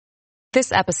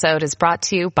This episode is brought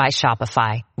to you by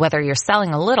Shopify. Whether you're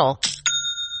selling a little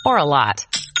or a lot,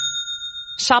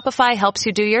 Shopify helps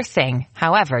you do your thing,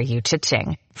 however you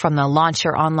cha-ching. From the launch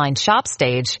your online shop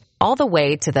stage, all the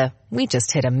way to the we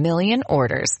just hit 1 million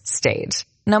orders stage.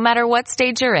 No matter what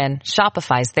stage you're in,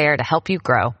 Shopify's there to help you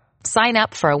grow. Sign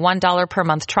up for a $1 per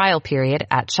month trial period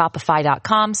at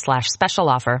shopify.com/special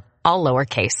offer, all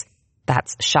lowercase.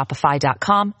 That's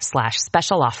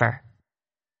shopify.com/special offer.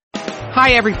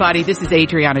 Hi, everybody. This is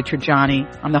Adriana Trajani.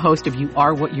 I'm the host of You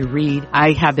Are What You Read.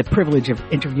 I have the privilege of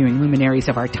interviewing luminaries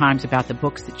of our times about the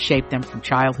books that shaped them from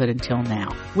childhood until now.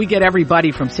 We get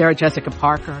everybody from Sarah Jessica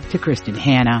Parker to Kristen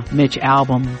Hanna, Mitch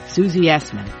Albom, Susie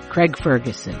Essman, Craig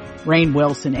Ferguson, Rainn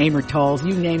Wilson, Amor Towles,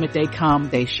 you name it, they come,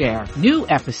 they share. New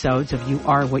episodes of You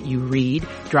Are What You Read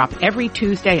drop every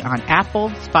Tuesday on Apple,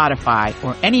 Spotify,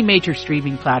 or any major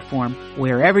streaming platform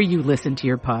wherever you listen to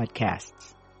your podcasts.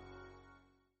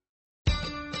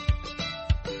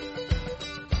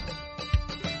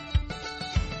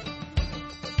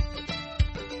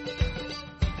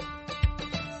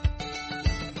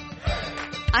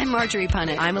 I'm Marjorie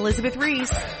Punnett. I'm Elizabeth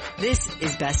Reese. This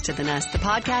is Best to the Nest, the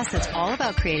podcast that's all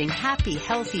about creating happy,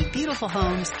 healthy, beautiful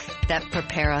homes that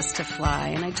prepare us to fly.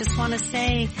 And I just want to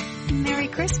say, Merry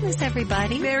Christmas,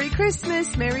 everybody. Merry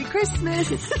Christmas. Merry Christmas.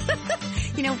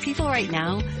 You know, people right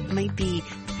now might be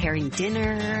preparing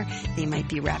dinner. They might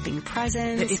be wrapping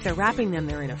presents. If they're wrapping them,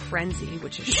 they're in a frenzy,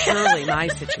 which is surely my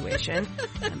situation.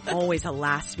 I'm always a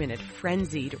last-minute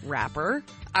frenzied wrapper.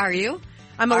 Are you?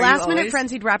 I'm a last-minute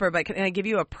frenzied wrapper, but can I give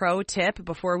you a pro tip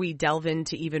before we delve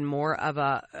into even more of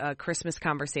a Christmas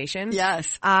conversation?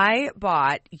 Yes. I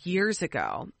bought, years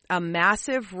ago, a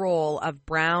massive roll of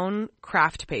brown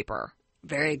craft paper.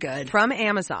 Very good. From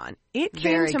Amazon. It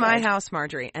came to my house,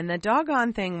 Marjorie, and the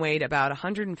doggone thing weighed about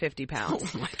 150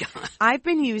 pounds. Oh, my God. I've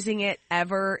been using it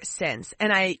ever since,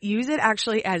 and I use it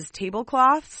actually as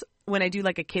tablecloths when I do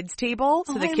like a kids table,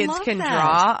 so the kids can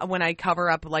draw when I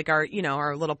cover up like our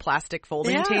little plastic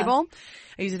folding table.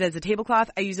 I use it as a tablecloth.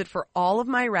 I use it for all of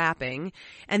my wrapping.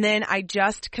 And then I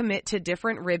just commit to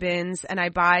different ribbons and I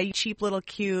buy cheap little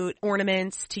cute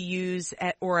ornaments to use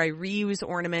or I reuse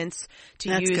ornaments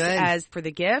to use as for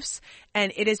the gifts.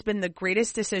 And it has been the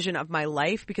greatest decision of my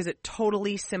life because it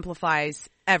totally simplifies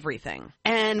everything.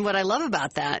 And what I love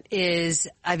about that is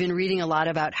I've been reading a lot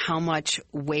about how much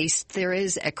waste there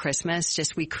is at Christmas.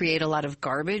 Just we create a lot of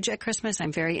garbage at Christmas.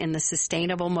 I'm very in the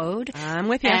sustainable mode. I'm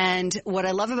with you. And what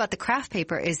I love about the craft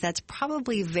paper is that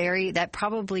probably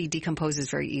decomposes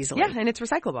very easily. Yeah, and it's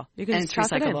recyclable. You can just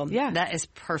toss it in. Yeah. That is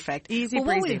perfect. Easy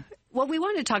breezy. What we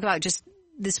wanted to talk about just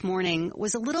this morning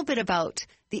was a little bit about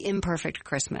the imperfect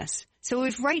Christmas. So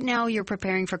if right now you're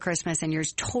preparing for Christmas and you're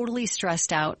totally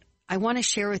stressed out, I want to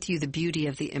share with you the beauty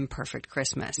of the imperfect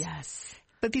Christmas. Yes.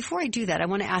 But before I do that, I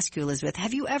want to ask you, Elizabeth,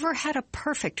 have you ever had a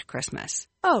perfect Christmas?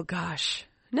 Oh, gosh.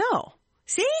 No.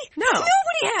 See? No.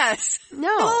 Nobody has.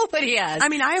 No. Nobody has. I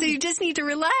mean, so you just need to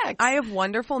relax. I have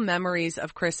wonderful memories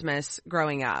of Christmas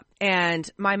growing up. And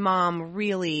my mom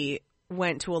really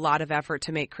went to a lot of effort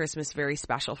to make Christmas very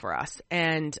special for us.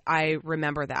 And I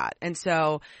remember that. And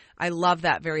so I love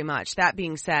that very much. That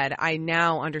being said, I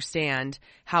now understand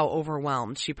how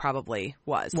overwhelmed she probably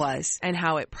was. And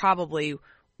how it probably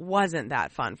wasn't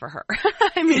that fun for her.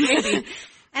 I mean, maybe.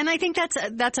 And I think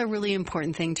that's a really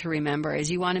important thing to remember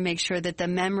is you want to make sure that the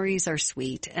memories are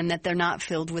sweet and that they're not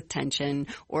filled with tension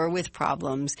or with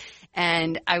problems.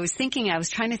 And I was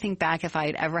trying to think back if I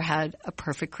had ever had a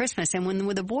perfect Christmas. And when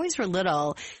the boys were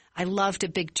little, I loved a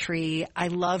big tree. I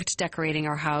loved decorating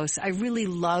our house. I really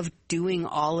loved doing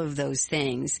all of those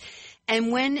things.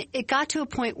 And when it got to a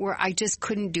point where I just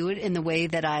couldn't do it in the way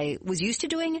that I was used to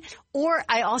doing it, or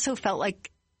I also felt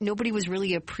like nobody was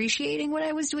really appreciating what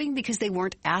I was doing because they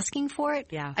weren't asking for it.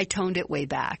 Yeah. I toned it way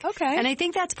back. Okay. And I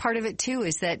think that's part of it too,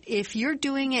 is that if you're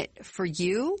doing it for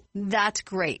you, that's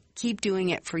great. Keep doing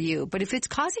it for you. But if it's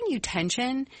causing you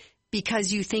tension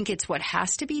because you think it's what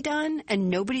has to be done and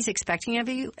nobody's expecting of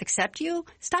you except you,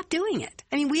 stop doing it.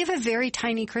 I mean, we have a very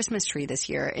tiny Christmas tree this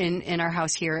year in our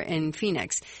house here in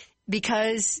Phoenix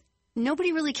because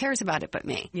nobody really cares about it but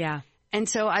me. Yeah. And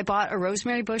so I bought a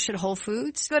rosemary bush at Whole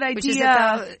Foods. Good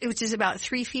idea. Which is about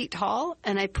 3 feet tall.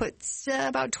 And I put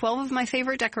about 12 of my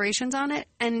favorite decorations on it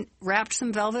and wrapped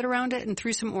some velvet around it and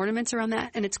threw some ornaments around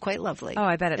that. And it's quite lovely. Oh,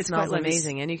 I bet it smells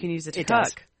amazing. And you can use it to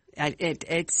cook.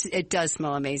 It does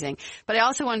smell amazing. But I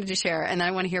also wanted to share, and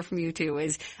I want to hear from you too,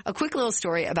 is a quick little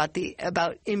story about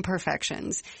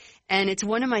imperfections. And it's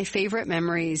one of my favorite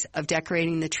memories of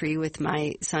decorating the tree with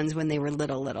my sons when they were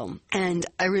little. And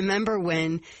I remember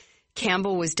when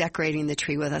Campbell was decorating the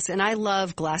tree with us, and I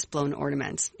love glass blown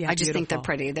ornaments. Yeah, I just think they're beautiful.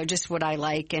 pretty. They're just what I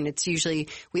like, and it's usually,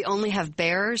 we only have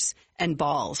bears and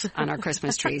balls on our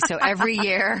Christmas tree. So every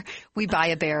year we buy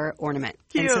a bear ornament.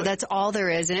 Cute. And so that's all there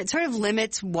is. And it sort of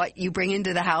limits what you bring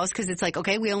into the house because it's like,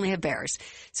 okay, we only have bears.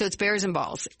 So it's bears and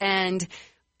balls. And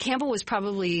Campbell was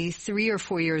probably 3 or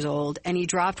 4 years old, and he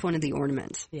dropped one of the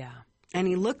ornaments. Yeah. And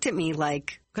he looked at me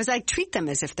like, because I treat them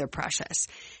as if they're precious.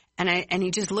 And he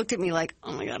just looked at me like,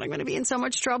 oh my God, I'm going to be in so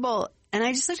much trouble. And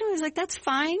I just looked at him and I was like, that's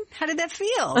fine. How did that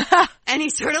feel? And he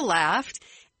sort of laughed.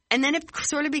 And then it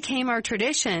sort of became our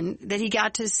tradition that he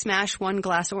got to smash one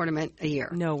glass ornament a year.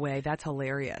 No way. That's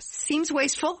hilarious. Seems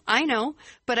wasteful, I know,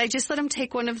 but I just let him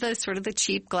take one of the sort of the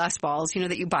cheap glass balls,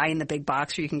 that you buy in the big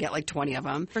box where you can get like 20 of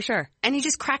them. For sure. And he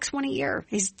just cracks one a year.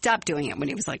 He stopped doing it when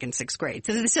he was like in 6th grade.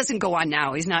 So this doesn't go on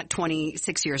now. He's not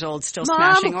 26 years old still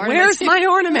smashing ornaments. Where's my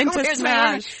ornament to Where's my smash?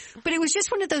 ornament? But it was just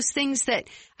one of those things that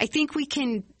I think we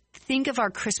can think of our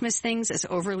Christmas things as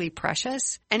overly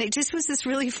precious. And it just was this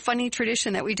really funny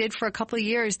tradition that we did for a couple of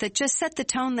years that just set the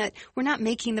tone that we're not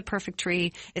making the perfect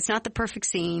tree. It's not the perfect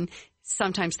scene.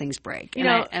 Sometimes things break. And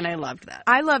I loved that.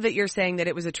 I love that you're saying that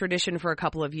it was a tradition for a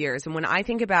couple of years. And when I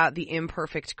think about the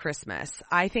imperfect Christmas,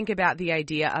 I think about the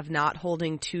idea of not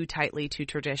holding too tightly to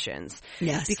traditions.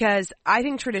 Yes. Because I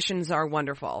think traditions are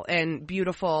wonderful and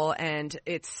beautiful, and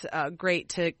it's great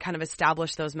to kind of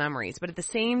establish those memories. But at the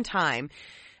same time,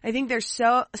 I think there's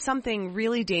something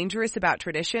really dangerous about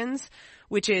traditions,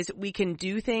 which is we can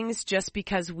do things just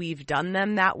because we've done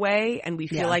them that way and we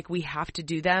feel like we have to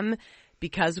do them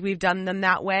because we've done them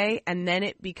that way. And then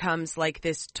it becomes like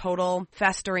this total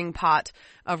festering pot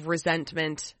of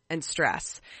resentment and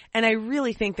stress. And I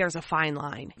really think there's a fine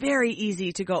line. Very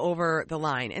easy to go over the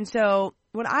line. And so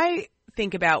what I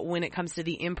think about when it comes to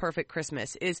the imperfect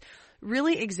Christmas is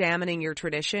really examining your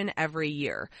tradition every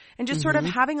year and just sort of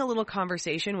having a little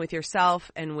conversation with yourself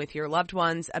and with your loved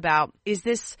ones about, is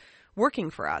this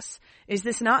working for us? Is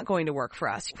this not going to work for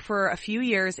us? For a few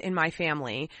years in my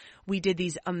family, we did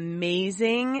these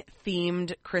amazing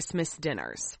themed Christmas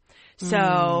dinners.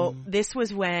 So this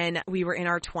was when we were in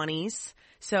our 20s.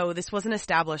 So this wasn't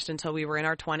established until we were in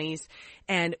our 20s,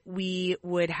 and we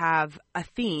would have a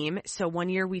theme. So one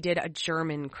year we did a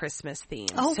German Christmas theme.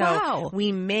 Oh, so wow.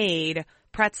 we made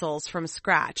pretzels from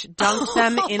scratch, dunked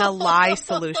them in a lye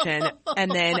solution,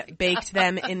 and then baked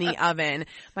them in the oven.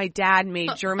 My dad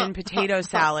made German potato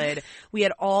salad. We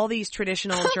had all these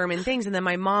traditional German things, and then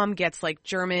my mom gets like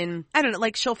German, I don't know,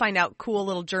 like she'll find out cool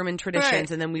little German traditions,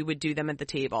 Right. and then we would do them at the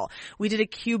table. We did a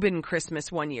Cuban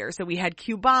Christmas one year, so we had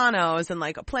Cubanos and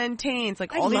like plantains,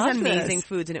 like all these love amazing this.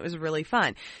 foods, and it was really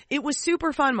fun. It was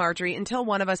super fun, Marjorie, until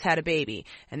one of us had a baby,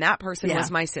 and that person Yeah. was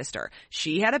my sister.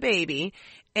 She had a baby,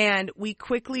 and we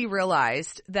quickly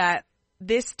realized that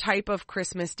this type of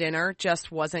Christmas dinner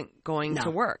just wasn't going to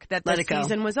work, that Let the it go.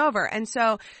 season was over. And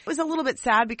so it was a little bit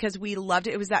sad because we loved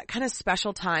it. It was that kind of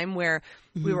special time where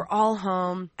we were all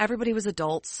home. Everybody was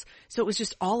adults. So it was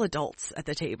just all adults at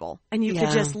the table. And you could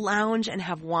Yeah. just lounge and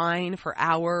have wine for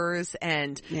hours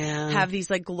and have these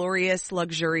like glorious,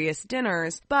 luxurious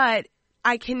dinners. But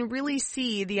I can really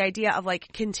see the idea of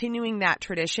like continuing that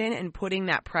tradition and putting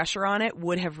that pressure on it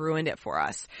would have ruined it for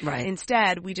us. Right.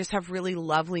 Instead, we just have really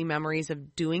lovely memories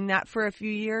of doing that for a few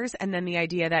years, and then the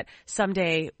idea that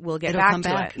someday we'll get It'll back come to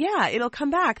back. it. Yeah, it'll come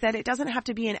back, that it doesn't have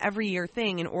to be an every year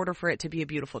thing in order for it to be a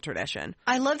beautiful tradition.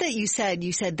 I love that you said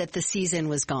that the season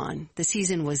was gone. The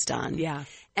season was done. Yeah.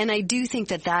 And I do think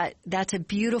that's a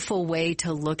beautiful way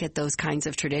to look at those kinds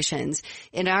of traditions.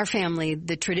 In our family,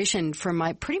 the tradition for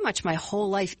pretty much my whole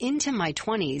life into my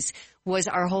 20s was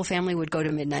our whole family would go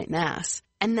to midnight mass.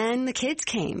 And then the kids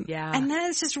came. Yeah. And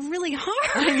that is just really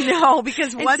hard. I know,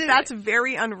 because And so- that's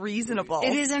very unreasonable.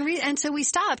 It is and so we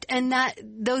stopped, and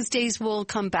those days will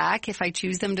come back if I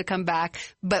choose them to come back.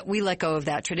 But we let go of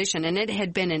that tradition, and it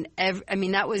had been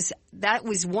that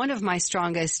was one of my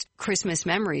strongest Christmas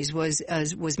memories was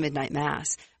midnight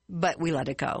mass. But we let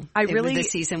it go. The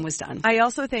season was done. I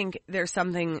also think there's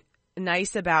something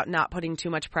nice about not putting too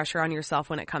much pressure on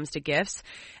yourself when it comes to gifts.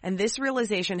 And this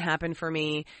realization happened for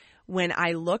me when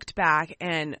I looked back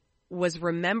and was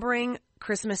remembering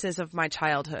Christmases of my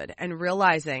childhood and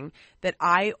realizing that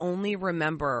I only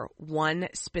remember one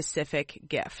specific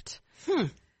gift.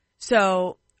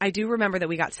 So I do remember that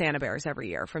we got Santa Bears every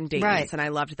year from Dayton's, Right. and I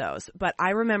loved those. But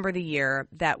I remember the year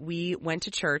that we went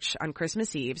to church on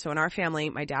Christmas Eve. So in our family,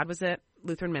 my dad was a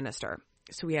Lutheran minister.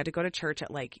 So we had to go to church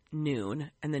at like noon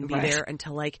and then be Right. there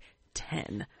until like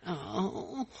 10.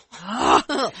 Oh.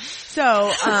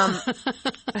 So,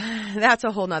 that's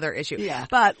a whole nother issue. Yeah.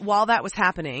 But while that was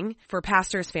happening for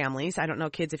pastors' families, I don't know,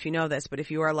 kids, if you know this, but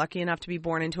if you are lucky enough to be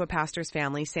born into a pastor's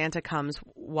family, Santa comes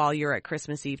while you're at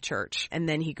Christmas Eve church, and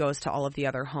then he goes to all of the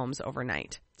other homes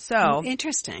overnight. So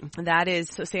interesting.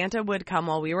 So Santa would come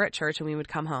while we were at church and we would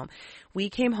come home.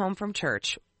 We came home from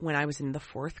church when I was in the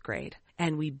 4th grade.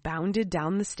 And we bounded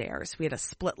down the stairs. We had a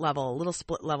little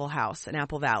split level house in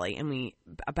Apple Valley. And we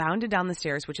bounded down the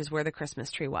stairs, which is where the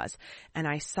Christmas tree was. And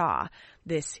I saw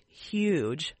this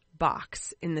huge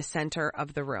box in the center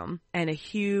of the room and a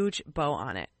huge bow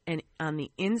on it. And on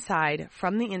the inside,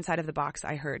 from the inside of the box,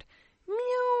 I heard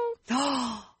meow.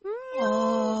 Oh.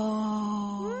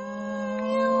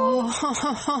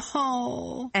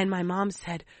 And my mom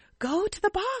said, "Go to the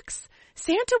box.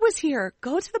 Santa was here.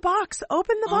 Go to the box.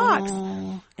 Open the box."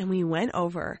 Oh. And we went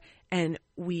over and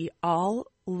we all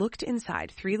looked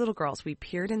inside. 3 little girls. We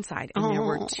peered inside and there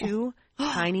were 2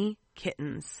 tiny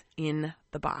kittens in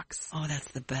the box. Oh,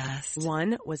 that's the best.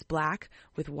 One was black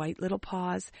with white little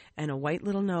paws and a white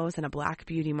little nose and a black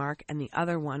beauty mark. And the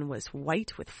other one was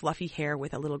white with fluffy hair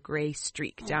with a little gray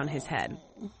streak down his head.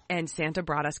 And Santa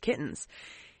brought us kittens.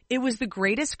 It was the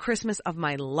greatest Christmas of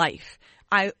my life.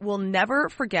 I will never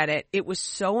forget it. It was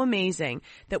so amazing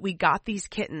that we got these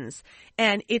kittens.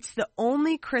 And it's the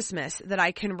only Christmas that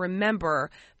I can remember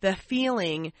the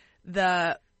feeling,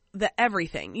 the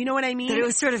everything. You know what I mean?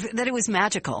 That it was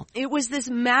magical. It was this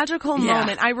magical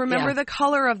moment. I remember the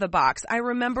color of the box. I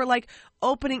remember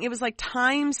opening. It was like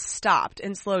time stopped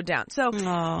and slowed down. So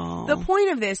the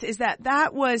point of this is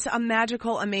that was a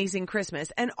magical, amazing Christmas.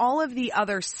 And all of the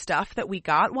other stuff that we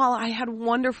got, while I had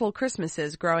wonderful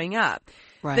Christmases growing up,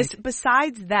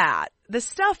 besides that, the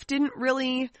stuff didn't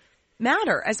really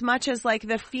matter as much as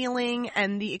the feeling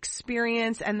and the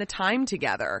experience and the time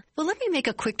together. Well, let me make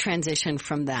a quick transition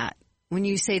from that. When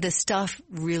you say the stuff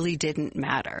really didn't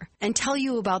matter, and tell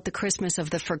you about the Christmas of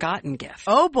the forgotten gift.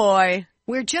 Oh boy.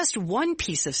 Where just one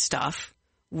piece of stuff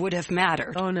would have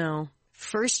mattered. Oh no.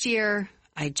 First year,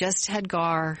 I just had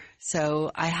Gar,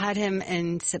 so I had him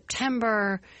in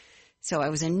September. So I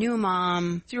was a new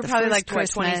mom. So you were probably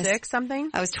 26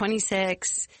 something? I was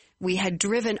 26. We had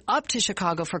driven up to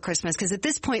Chicago for Christmas because at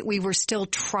this point we were still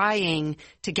trying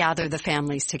to gather the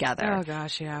families together. Oh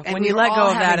gosh, yeah. And when you let go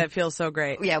of that, it feels so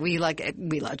great. Yeah, we let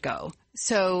go.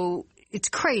 So it's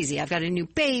crazy. I've got a new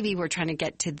baby. We're trying to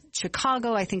get to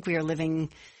Chicago. I think we were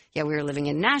living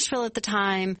in Nashville at the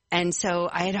time. And so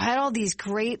I had all these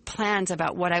great plans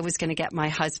about what I was going to get my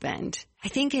husband. I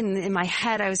think in my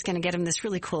head I was going to get him this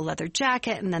really cool leather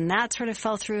jacket, and then that sort of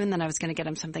fell through, and then I was going to get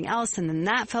him something else, and then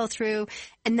that fell through.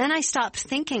 And then I stopped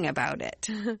thinking about it.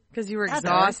 Because you were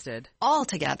exhausted. All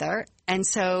together. And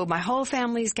so my whole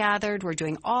family's gathered. We're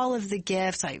doing all of the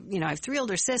gifts. I have 3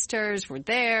 older sisters. We're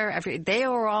there. They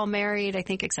were all married, I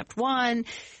think, except one.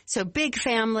 So big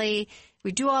family.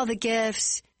 We do all the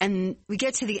gifts. And we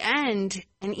get to the end,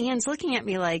 and Ian's looking at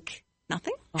me like,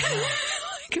 nothing?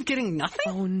 I'm getting nothing?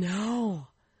 Oh, no.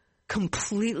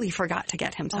 Completely forgot to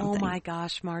get him something. Oh, my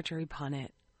gosh, Marjorie Punnett.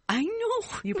 I know.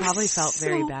 You probably felt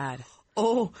very bad.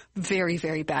 Oh, very,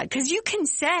 very bad. Because you can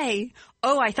say,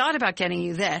 oh, I thought about getting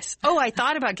you this. Oh, I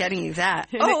thought about getting you that.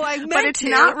 Oh, I meant to. But it's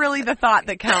not really the thought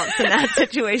that counts in that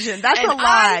situation. That's a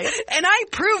lie. And I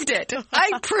proved it.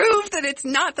 I proved that it's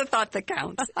not the thought that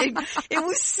counts. It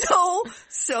was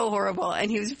so horrible.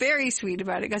 And he was very sweet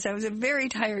about it because I was a very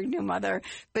tired new mother.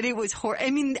 But it was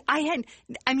horrible.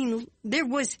 There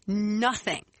was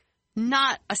nothing.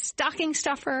 Not a stocking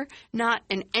stuffer, not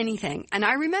an anything. And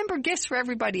I remember gifts for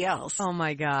everybody else. Oh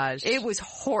my gosh. It was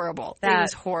horrible. It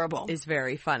was horrible. Is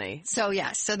very funny. So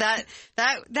yes, so that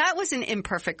was an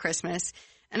imperfect Christmas.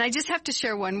 And I just have to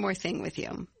share one more thing with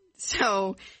you.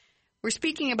 So we're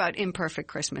speaking about imperfect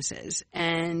Christmases.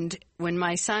 And when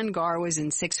my son Gar was in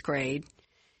 6th grade,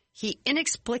 he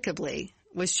inexplicably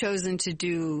was chosen to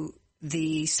do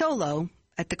the solo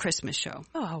at the Christmas show.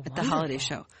 Oh, at the holiday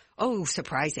show. Oh,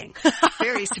 surprising.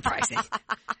 Very surprising.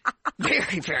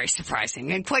 Very, very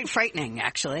surprising and quite frightening,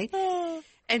 actually.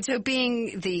 And so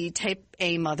being the type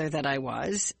A mother that I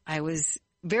was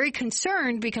very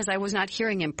concerned because I was not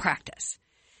hearing him practice.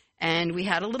 And we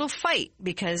had a little fight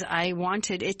because I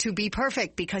wanted it to be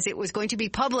perfect because it was going to be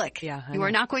public. Yeah, you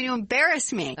are not going to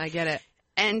embarrass me. I get it.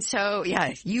 And so,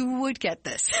 yeah, you would get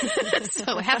this.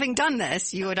 So having done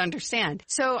this, you would understand.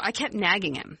 So I kept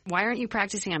nagging him. Why aren't you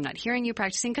practicing? I'm not hearing you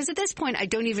practicing. Because at this point, I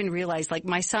don't even realize,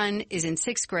 my son is in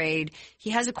 6th grade. He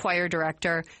has a choir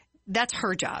director. That's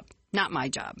her job, not my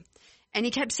job. And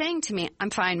he kept saying to me, I'm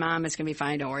fine, Mom. It's going to be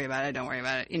fine. Don't worry about it. Don't worry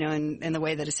about it. In the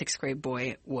way that a 6th grade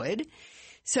boy would.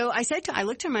 So I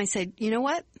looked at him, I said, you know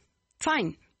what?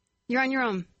 Fine. You're on your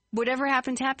own. Whatever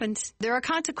happens, happens. There are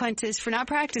consequences for not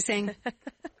practicing.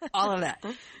 All of that.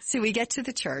 So we get to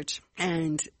the church,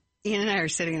 and Ian and I are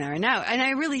sitting there now, and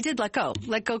I really did let go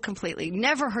completely.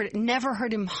 Never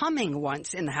heard him humming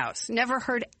once in the house. Never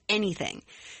heard anything.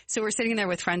 So we're sitting there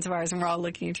with friends of ours, and we're all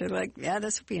looking at each other like, yeah,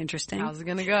 this will be interesting. How's it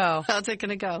going to go? How's it going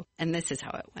to go? And this is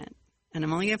how it went. And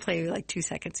I'm only going to play you like 2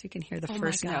 seconds so you can hear the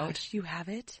first note. Oh my gosh, you have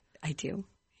it? I do.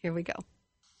 Here we go.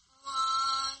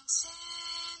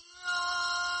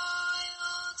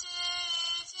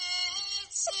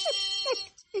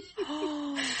 I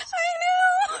know.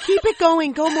 Keep it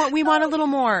going. Go more. We want a little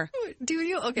more. Do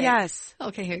you? Okay. Yes.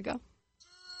 Okay, here you go.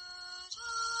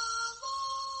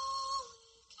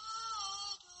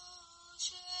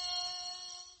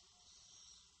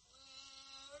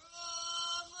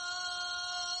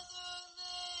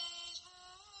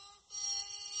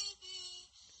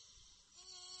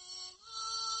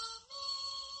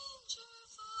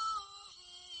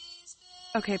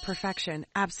 Okay, perfection.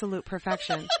 Absolute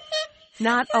perfection.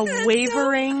 Not a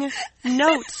wavering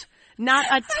note. Not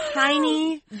a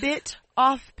tiny bit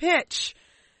off pitch.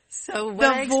 So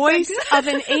the voice of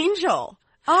an angel.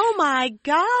 Oh my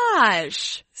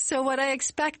gosh. So what I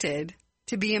expected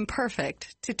to be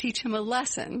imperfect, to teach him a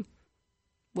lesson,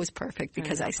 was perfect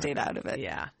because I stayed out of it.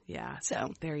 Yeah, yeah.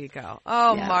 So there you go.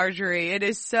 Oh, yeah. Marjorie, it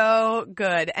is so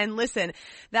good. And listen,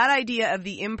 that idea of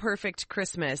the imperfect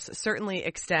Christmas certainly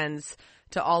extends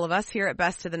to all of us here at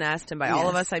Best of the Nest. And by all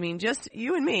of us, I mean just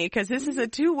you and me, because this is a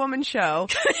 2-woman show.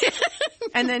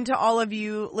 And then to all of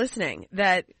you listening,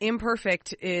 that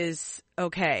imperfect is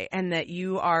okay and that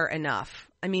you are enough.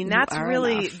 I mean, that's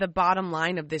really the bottom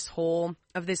line of this whole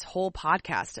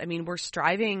podcast. I mean, we're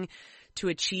striving to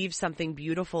achieve something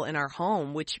beautiful in our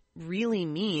home, which really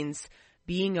means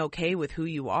being okay with who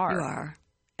you are. You are.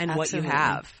 And Absolutely. What you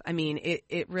have. I mean,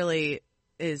 it really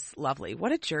is lovely.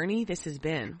 What a journey this has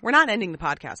been. We're not ending the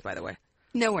podcast, by the way.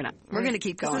 No, we're not. We're going to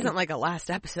keep going. This isn't like a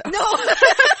last episode. No.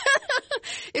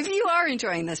 If you are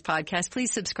enjoying this podcast,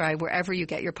 please subscribe wherever you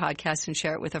get your podcasts and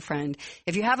share it with a friend.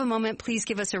 If you have a moment, please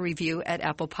give us a review at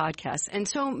Apple Podcasts. And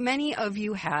so many of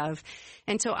you have.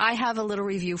 And so I have a little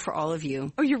review for all of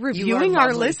you. Oh, you're reviewing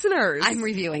our listeners. I'm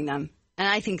reviewing them. And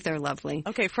I think they're lovely.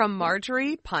 Okay, from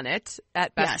Marjorie Punnett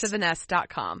at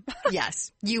besttothenest.com.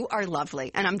 Yes, you are lovely.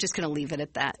 And I'm just going to leave it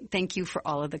at that. Thank you for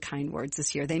all of the kind words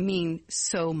this year. They mean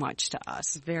so much to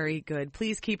us. Very good.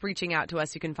 Please keep reaching out to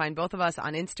us. You can find both of us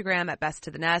on Instagram at Best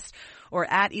to the Nest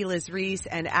or at Eliz Reese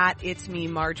and at It's Me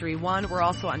Marjorie 1. We're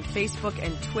also on Facebook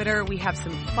and Twitter. We have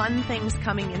some fun things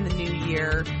coming in the new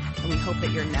year. And we hope that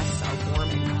your nests are warm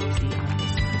and cozy on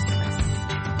this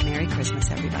Christmas. Merry Christmas,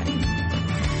 everybody.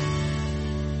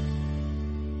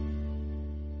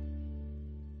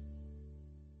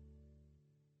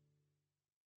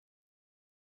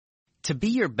 To be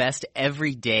your best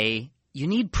every day, you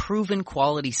need proven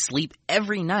quality sleep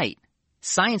every night.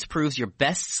 Science proves your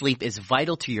best sleep is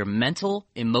vital to your mental,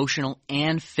 emotional,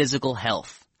 and physical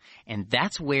health. And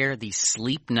that's where the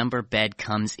Sleep Number bed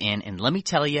comes in. And let me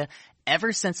tell you,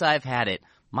 ever since I've had it,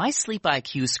 my sleep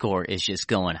IQ score is just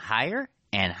going higher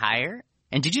and higher.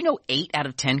 And did you know 8 out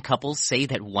of 10 couples say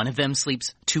that one of them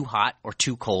sleeps too hot or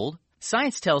too cold?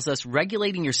 Science tells us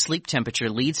regulating your sleep temperature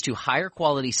leads to higher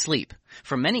quality sleep.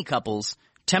 For many couples,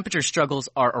 temperature struggles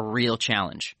are a real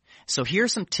challenge. So here are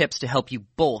some tips to help you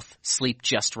both sleep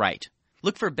just right.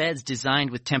 Look for beds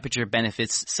designed with temperature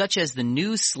benefits such as the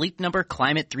new Sleep Number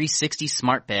Climate 360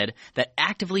 Smart Bed that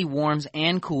actively warms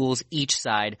and cools each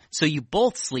side so you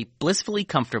both sleep blissfully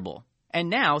comfortable.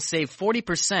 And now save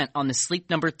 40% on the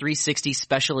Sleep Number 360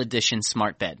 Special Edition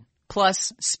Smart Bed.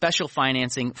 Plus special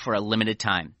financing for a limited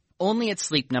time. Only at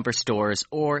Sleep Number stores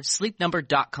or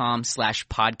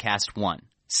sleepnumber.com/podcast1.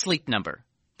 Sleep Number,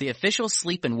 the official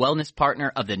sleep and wellness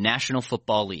partner of the National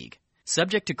Football League.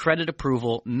 Subject to credit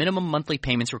approval, minimum monthly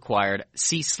payments required.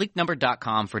 See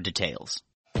sleepnumber.com for details.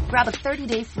 Grab a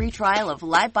 30-day free trial of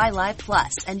Live by Live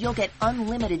Plus, and you'll get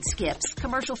unlimited skips,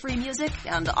 commercial-free music,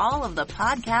 and all of the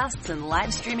podcasts and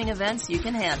live streaming events you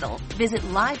can handle. Visit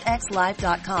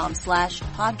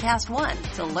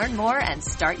livexlive.com/podcast1 to learn more and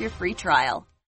start your free trial.